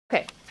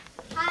Okay.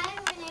 Hi,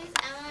 my name is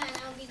Emma, and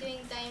I'll be doing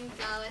Time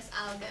Flowers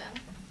Alga.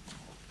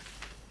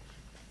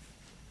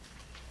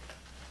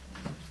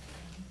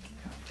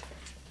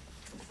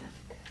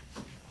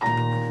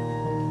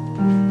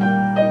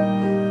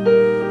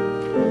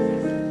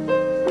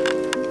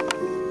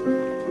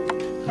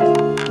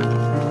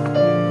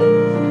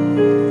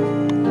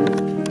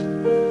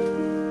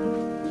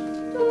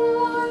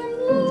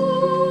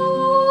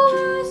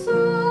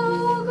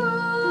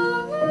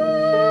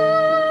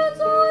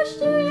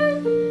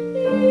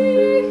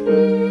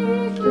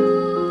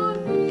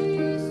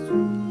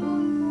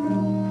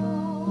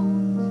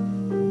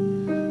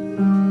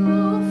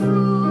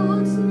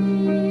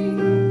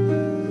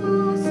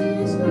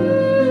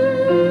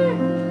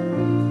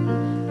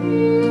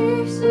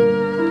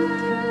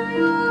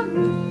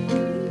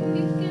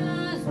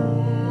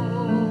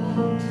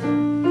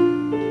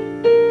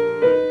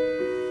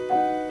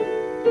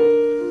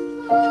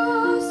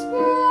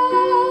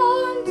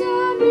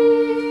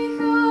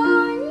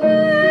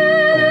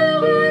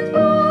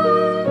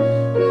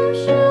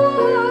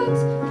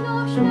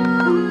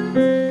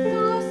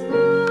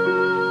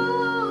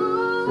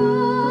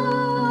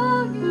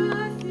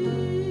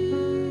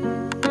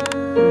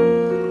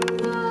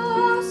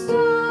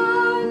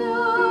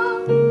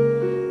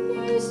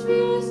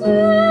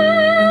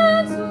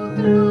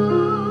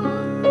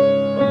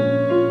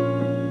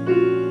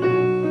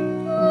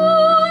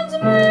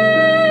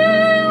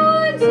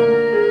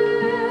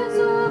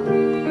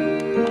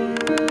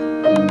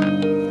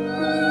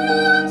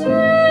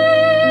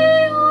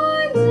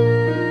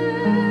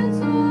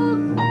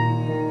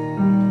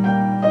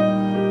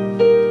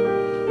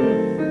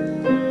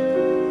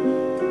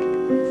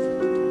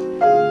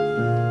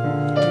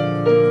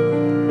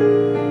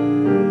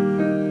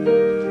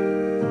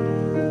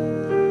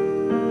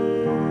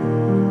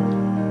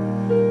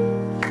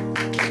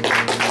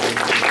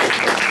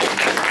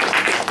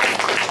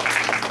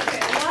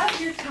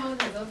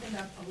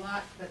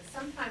 But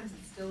sometimes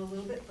it's still a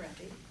little bit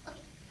breathy.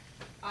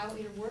 I want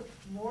you to work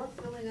more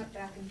filling up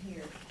back in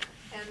here.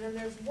 And then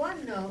there's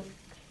one note.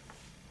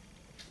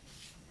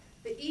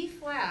 The E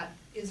flat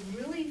is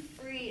really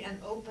free and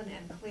open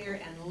and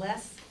clear and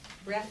less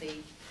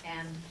breathy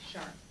and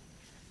sharp.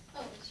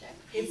 Oh, sure.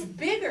 It's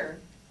bigger,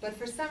 but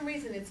for some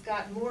reason it's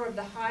got more of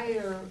the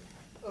higher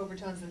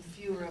overtones and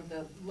fewer of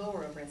the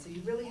lower overtones. So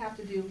you really have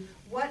to do,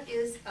 what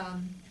is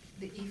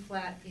the E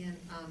flat in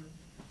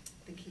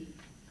the key?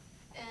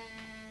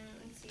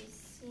 Let's see,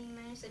 C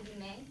minor, so D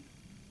May.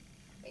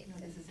 Wait, No,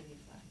 this is an E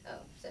flat. oh,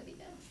 so be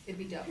Do. It'd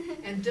be Do.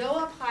 And Do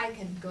up high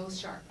can go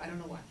sharp. I don't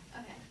know why.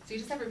 Okay. So you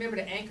just have to remember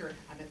to anchor.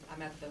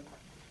 I'm at the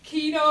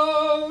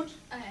keynote.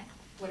 Okay.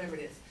 Whatever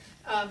it is.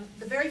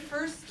 The very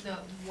first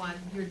one,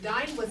 your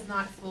dine was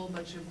not full,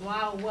 but your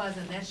blau was,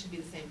 and that should be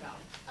the same vowel.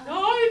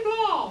 Dine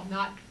blau,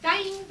 not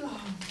dine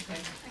blau.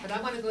 Okay. But I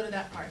want to go to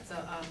that part. So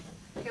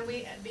can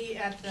we be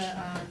at the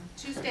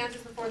two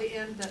stanzas before the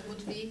end, the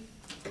M2U00719?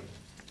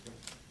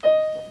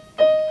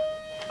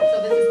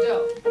 So this is Do.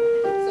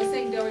 So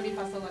sing Do, re, mi,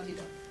 fa, sol, la, ti, do.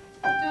 Do.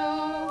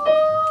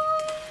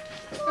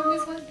 From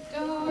this one,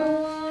 Do,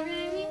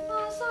 re, mi,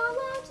 fa, sol,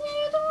 la, ti,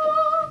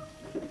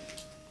 do.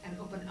 And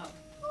open up.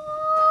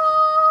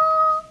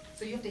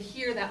 So you have to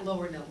hear that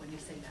lower note when you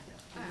sing that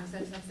note. You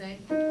understand what I'm saying?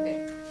 Okay,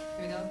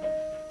 here we go.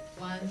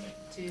 1,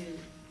 2,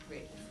 3.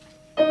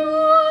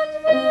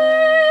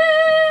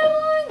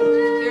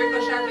 Here it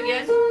goes sharp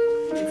again.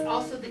 It's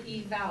also the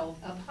E vowel.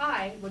 Up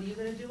high, what are you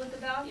going to do with the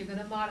vowel? You're going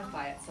to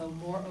modify it, so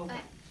more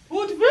open.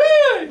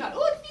 Utvi! Not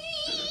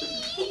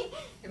Utvi!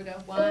 Here we go.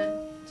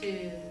 1,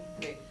 2,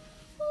 3.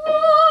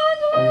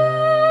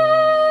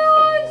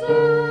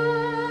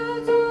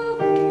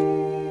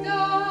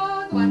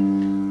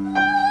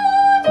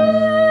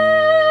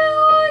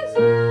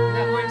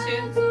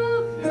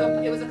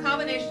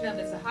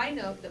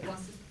 Note that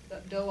wants to,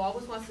 Do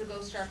always wants to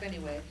go sharp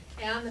anyway,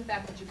 and the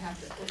fact that you have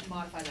to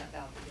modify that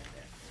vowel to get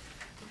there.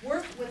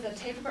 Work with a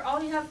tape recorder.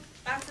 All you have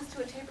access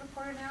to a tape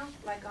recorder now,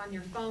 like on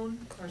your phone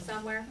or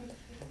somewhere,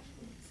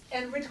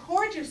 and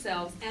record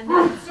yourselves and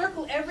then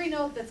circle every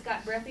note that's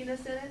got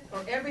breathiness in it,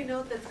 or every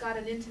note that's got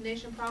an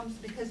intonation problem,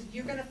 because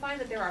you're going to find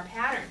that there are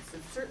patterns.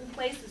 In certain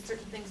places,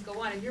 certain things go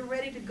on, and you're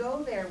ready to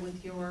go there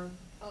with your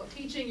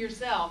teaching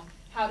yourself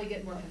how to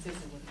get more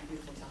consistent with your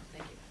beautiful tone.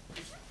 Thank you.